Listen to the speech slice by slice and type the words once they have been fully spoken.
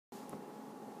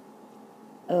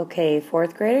Okay,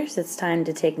 fourth graders, it's time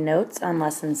to take notes on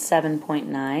lesson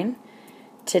 7.9.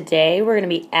 Today we're going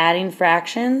to be adding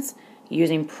fractions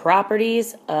using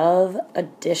properties of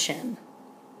addition.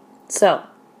 So,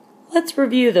 let's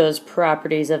review those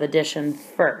properties of addition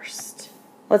first.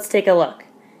 Let's take a look.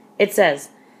 It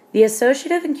says, the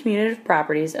associative and commutative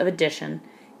properties of addition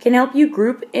can help you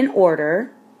group and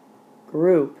order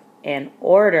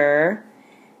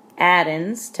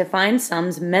addends to find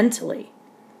sums mentally.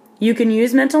 You can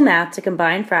use mental math to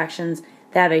combine fractions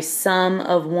that have a sum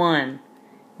of 1.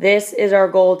 This is our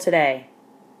goal today.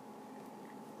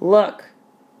 Look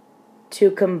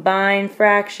to combine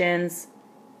fractions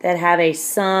that have a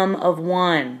sum of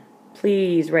 1.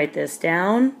 Please write this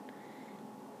down.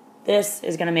 This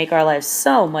is going to make our lives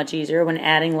so much easier when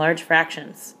adding large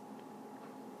fractions.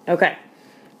 Okay,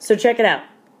 so check it out.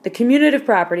 The commutative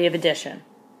property of addition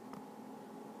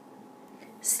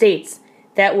states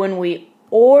that when the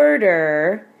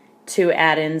order of two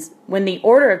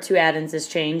addends is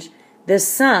changed, the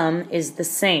sum is the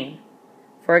same.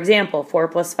 For example, 4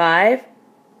 plus 5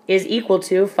 is equal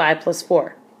to 5 plus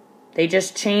 4. They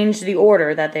just changed the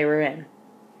order that they were in.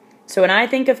 So when I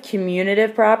think of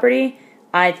commutative property,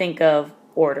 I think of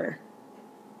order.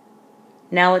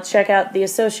 Now let's check out the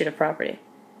associative property.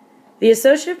 The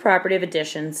associative property of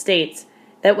addition states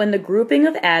that when the grouping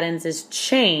of addends is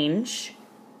changed,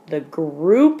 the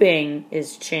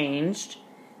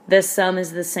sum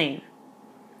is the same.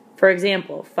 For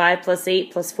example, 5 plus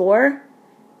 8 plus 4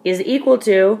 is equal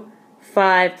to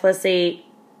 5 plus 8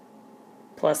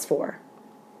 plus 4.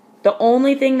 The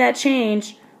only thing that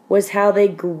changed was how they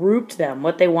grouped them,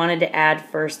 what they wanted to add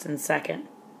first and second.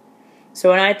 So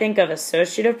when I think of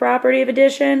associative property of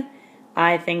addition,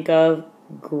 I think of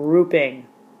grouping.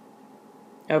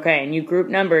 Okay, and you group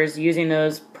numbers using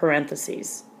those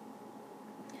parentheses.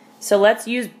 So let's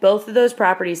use both of those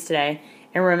properties today,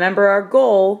 and remember our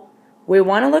goal. We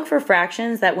want to look for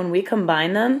fractions that when we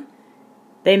combine them,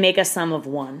 they make a sum of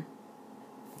 1.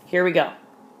 Here we go.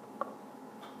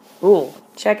 Ooh,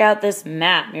 check out this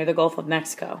map near the Gulf of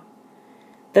Mexico.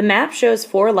 The map shows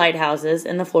 4 lighthouses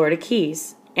in the Florida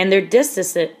Keys, and their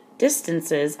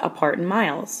distances apart in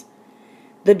miles.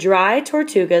 The Dry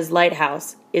Tortugas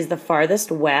Lighthouse is the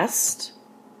farthest west.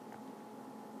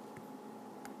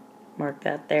 Mark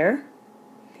that there.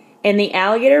 And the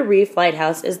Alligator Reef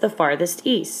Lighthouse is the farthest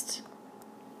east.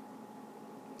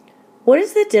 What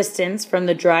is the distance from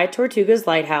the Dry Tortugas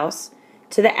Lighthouse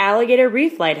to the Alligator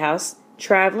Reef Lighthouse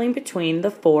traveling between the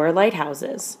 4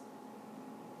 lighthouses?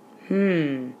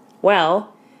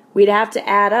 Well, we'd have to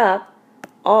add up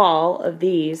all of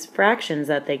these fractions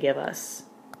that they give us.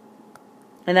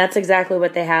 And that's exactly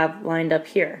what they have lined up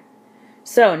here.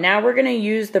 So now we're going to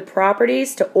use the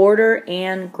properties to order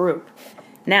and group.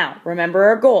 Now, remember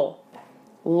our goal.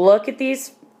 Look at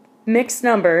these mixed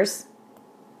numbers.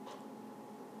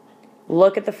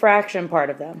 Look at the fraction part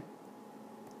of them.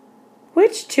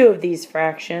 Which 2 of these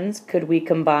fractions could we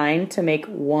combine to make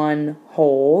one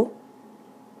whole?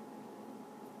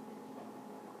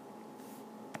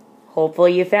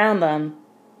 Hopefully you found them.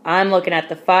 I'm looking at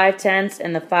the 5/10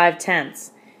 and the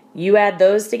 5/10. You add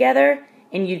those together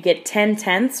and you'd get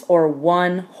 10/10 or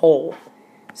one whole.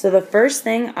 So the first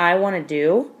thing I want to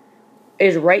do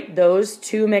is write those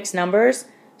 2 mixed numbers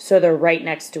so they're right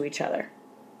next to each other.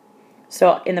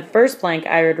 So in the first blank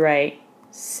I would write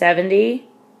 70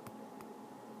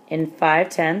 and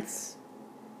 5/10.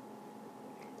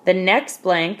 The next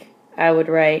blank I would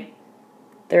write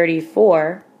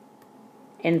 34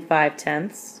 and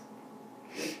 5/10.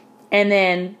 And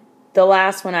then the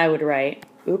last one I would write,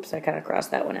 oops, I kind of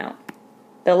crossed that one out.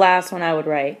 The last one I would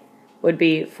write would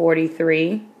be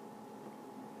 43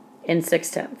 and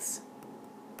 6/10.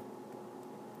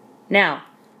 Now,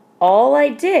 all I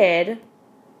did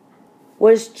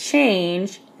was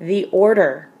change the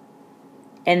order.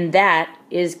 And that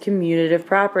is commutative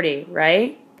property,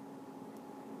 right?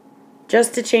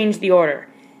 Just to change the order.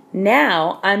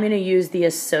 Now, I'm going to use the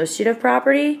associative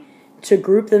property to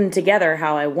group them together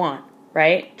how I want,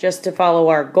 right? Just to follow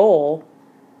our goal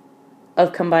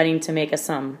of combining to make a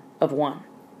sum of 1.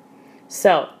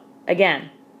 So, again,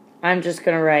 I'm just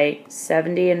going to write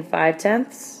 70 and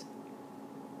 5/10,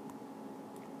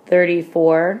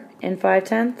 34 and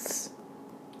 5/10,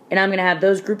 and I'm going to have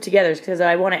those grouped together because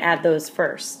I want to add those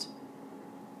first.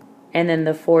 And then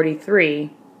the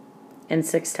 43 and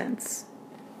 6/10.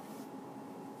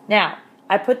 Now,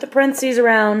 I put the parentheses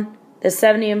around the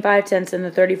 70 and 5/10 and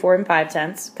the 34 and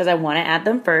 5/10 because I want to add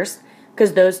them first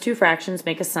because those 2 fractions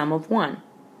make a sum of 1.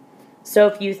 So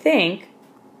if you think,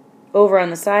 over on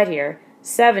the side here,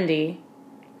 70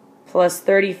 plus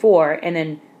 34 and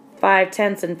then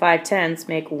 5/10 and 5/10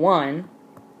 make 1.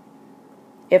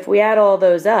 If we add all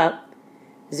those up,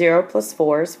 0 plus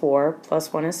 4 is 4,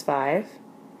 plus 1 is 5,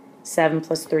 7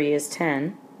 plus 3 is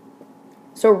 10.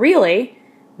 So really,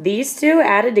 these two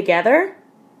added together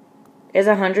is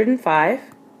 105.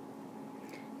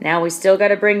 Now we still got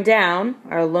to bring down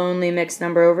our lonely mixed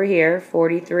number over here,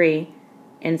 43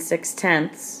 and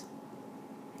 6/10.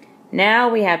 Now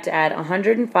we have to add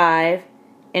 105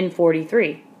 and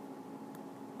 43.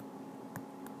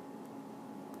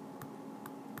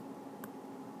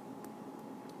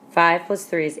 Five plus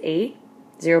 3 is 8.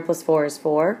 0 plus 4 is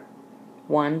 4.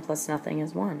 1 plus nothing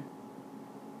is 1.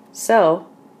 So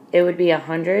it would be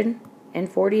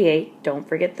 148, don't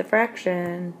forget the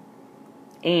fraction,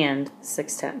 and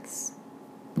 6/10.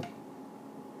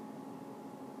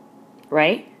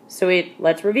 Right? So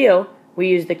let's review. We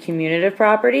use the commutative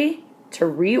property to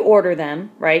reorder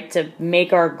them, right, to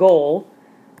make our goal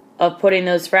of putting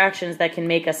those fractions that can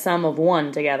make a sum of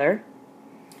 1 together.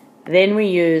 Then we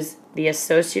use the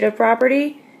associative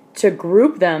property to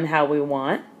group them how we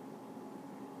want.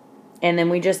 And then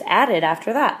we just add it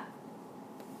after that.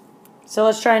 So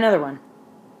let's try another one.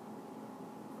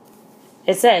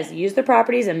 It says, use the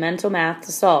properties in mental math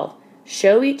to solve.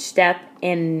 Show each step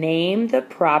and name the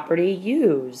property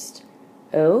used.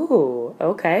 Oh,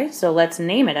 okay. So let's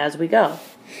name it as we go.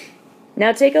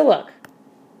 Now take a look.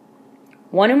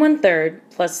 1 1/3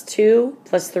 plus 2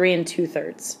 plus 3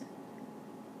 2/3.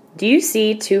 Do you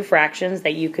see two fractions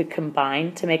that you could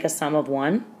combine to make a sum of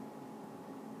 1?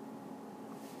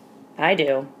 I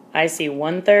do. I see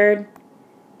 1/3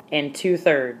 and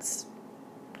 2/3.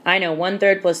 I know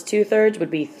 1/3 plus 2/3 would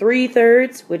be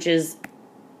 3/3, which is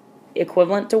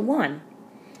equivalent to 1.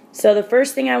 So the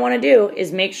first thing I want to do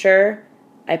is make sure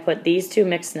I put these two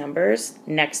mixed numbers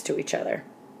next to each other.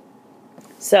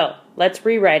 So let's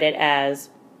rewrite it as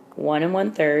 1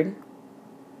 1/3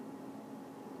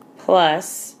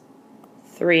 plus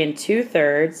 3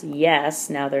 2/3, yes,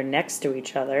 now they're next to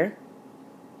each other,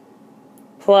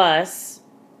 plus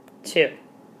 2.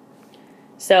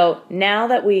 So now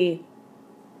that we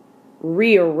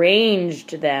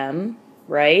rearranged them,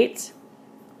 right,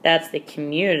 that's the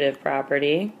commutative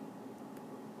property.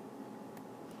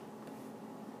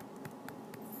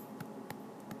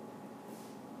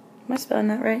 Am I spelling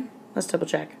that right? Let's double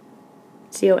check.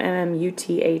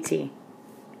 C-O-M-M-U-T-A-T.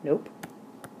 Nope.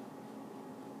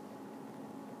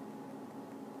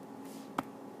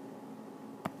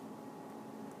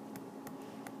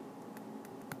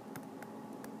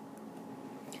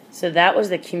 So that was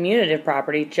the commutative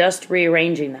property, just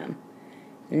rearranging them.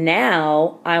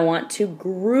 Now I want to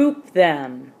group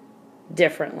them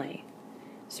differently.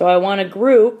 So I want to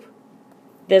group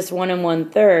this 1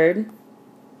 1/3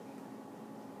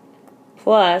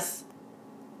 plus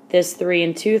this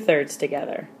 3 2/3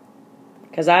 together.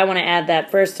 Because I want to add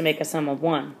that first to make a sum of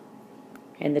 1.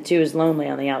 And the 2 is lonely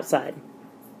on the outside.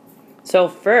 So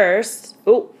first,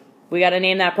 we got to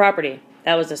name that property.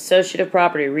 That was associative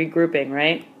property, regrouping,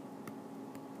 right?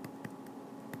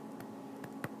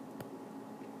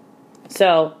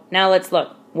 So now let's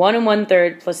look. 1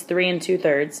 1/3 plus 3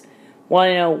 2/3.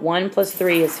 1 plus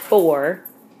 3 is 4.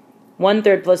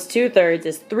 1/3 plus 2/3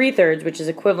 is 3/3, which is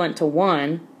equivalent to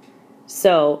 1.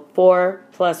 So 4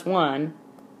 plus 1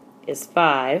 is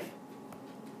 5.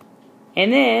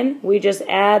 And then we just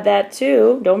add that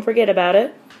 2. Don't forget about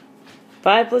it.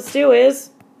 5 plus 2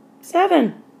 is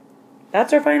 7.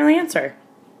 That's our final answer.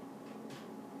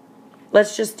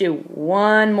 Let's just do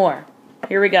one more.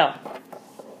 Here we go.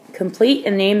 Complete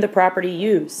and name the property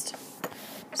used.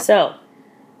 So,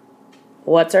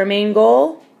 what's our main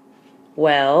goal?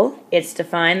 Well, it's to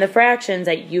find the fractions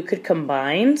that you could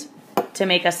combine to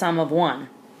make a sum of 1.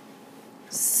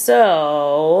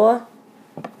 So,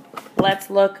 let's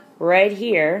look right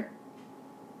here.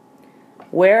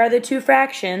 Where are the two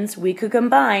fractions we could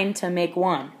combine to make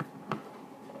 1?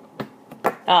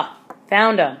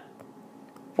 Found them.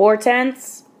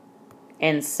 4/10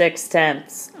 and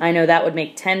 6/10. I know that would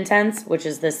make 10/10, which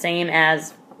is the same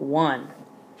as 1.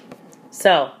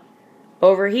 So,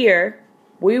 over here,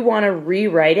 we want to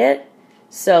rewrite it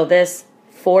so this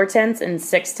 4/10 and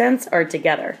 6/10 are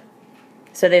together.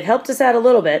 So they've helped us out a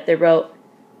little bit. They wrote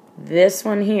this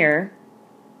one here,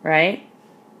 right?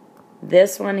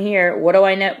 This one here. What do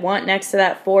I want next to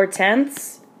that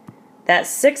 4/10? That's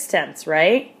 6/10,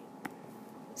 right?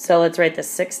 So let's write the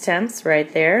 6/10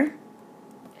 right there.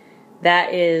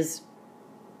 That is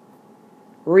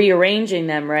rearranging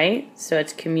them, right? So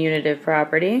it's commutative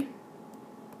property.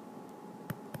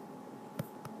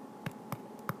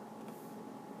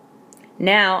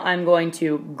 Now I'm going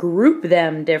to group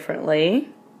them differently.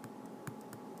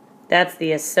 That's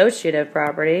the associative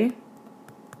property.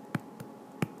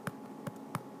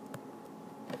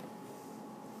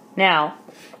 Now,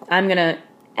 I'm going to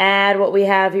add what we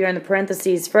have here in the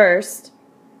parentheses first.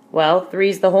 Well, 3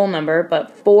 is the whole number,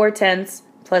 but 4/10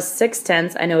 plus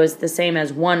 6/10 I know is the same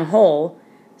as 1 whole.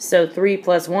 So 3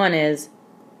 plus 1 is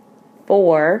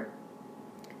 4.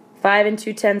 5 and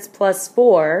 2/10 plus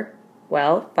 4,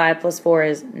 well, 5 plus 4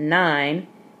 is 9,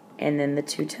 and then the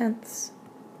 2/10.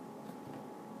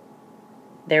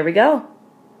 There we go.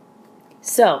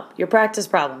 So, your practice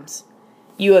problems.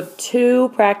 You have 2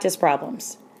 practice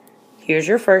problems. Here's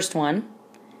your first one.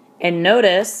 And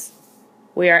notice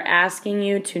we are asking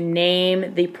you to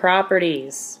name the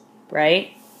properties,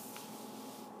 right?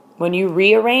 When you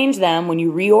rearrange them, when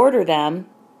you reorder them,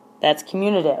 that's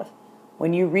commutative.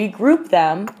 When you regroup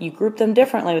them, you group them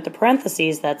differently with the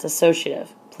parentheses, that's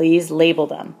associative. Please label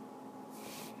them.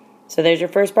 So there's your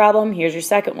first problem. Here's your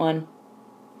second one.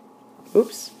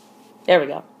 Oops. There we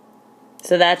go.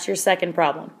 So that's your second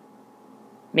problem.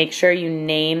 Make sure you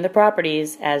name the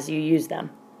properties as you use them.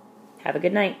 Have a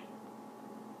good night.